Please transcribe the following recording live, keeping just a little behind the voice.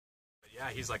Yeah,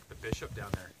 he's like the bishop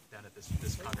down at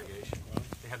this congregation.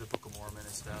 They have the Book of Mormon and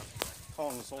stuff.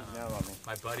 Calling this old out on me.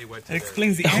 My buddy went to That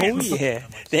explains the ants. Oh yeah,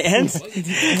 the ants.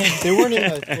 They weren't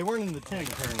in the tent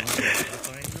apparently. He's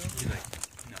like,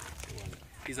 no, it wasn't.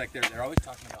 He's like, they're always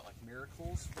talking about like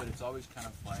miracles, but it's always kind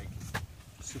of like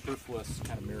superfluous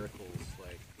kind of miracles,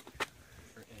 like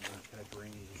and kind of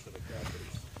dreams and stuff like that.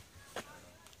 But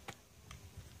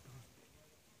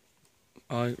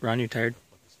Oh, Ron, you tired?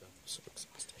 So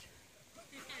exhausted.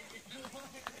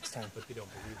 Next time, but they don't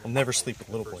believe it. I'll never sleep with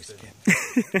little boys again.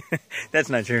 That's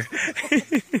not true. How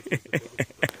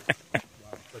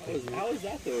is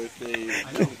that though? If they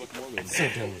I know. Book of Mormon.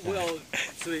 Well,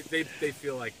 so they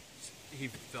feel like he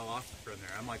fell off from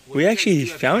there. I'm like, well, We you actually guys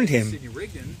do have found Kansas him. City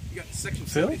Rigdon. You got Section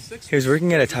Phil? 76. He was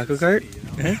working at a taco cart.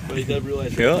 Huh? But he did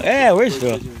realize. Phil? Yeah, where's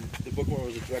Phil? The Book of Mormon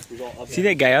was a direct result of See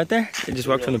that guy out there? That just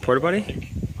walked from the porta potty?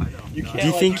 I know. You Do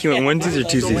you think he went onesies or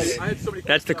twosies? I had so many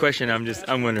That's the question. questions.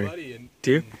 I'm wondering. Buddy, and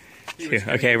Two? he Two. was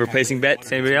Okay, we're placing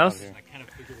bets. Anybody else? I kind of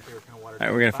figured that they were kind of watered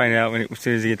Alright, we're gonna find out as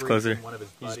soon as he gets closer. One of his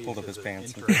He just buddies pulled up is his an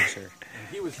pants and intern, for sure. and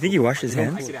he was. You think he washed his I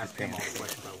hands? could ask him all the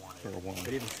questions I wanted, For a woman.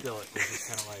 but even still, it was just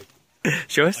kind of like.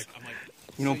 Show us. I'm like,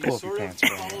 You don't pull up your sort of pants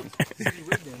for a followed woman. Sidney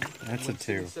Rigdon, and That's a when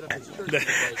Sidney two. set up his church, he was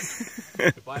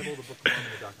like, the Bible, the Book of Mormon,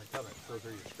 the Doctrine and Covenants, those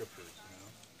are your scriptures, you know.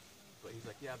 But he's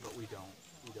like, yeah, but we don't.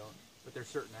 But there's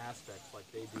certain aspects,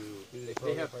 like they do.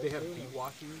 They have feet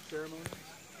washing ceremonies.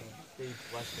 They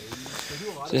bless babies. They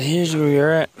do a lot So of here's where we are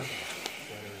at.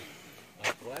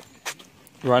 what?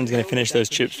 Ron's gonna finish those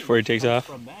chips before he takes off.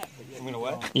 From that, but I'm gonna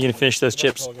what? You gonna finish those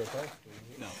chips? no, heck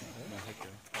no.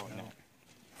 Oh no.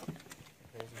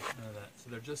 None of that. So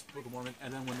they're just Book of Mormon,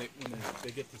 and then when they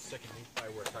get to Second Nephi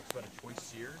where it talks about a choice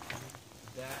seer,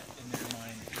 that in their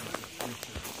mind is the truth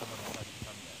that someone will have to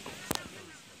come there. It's not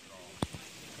those at all.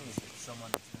 It's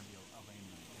someone.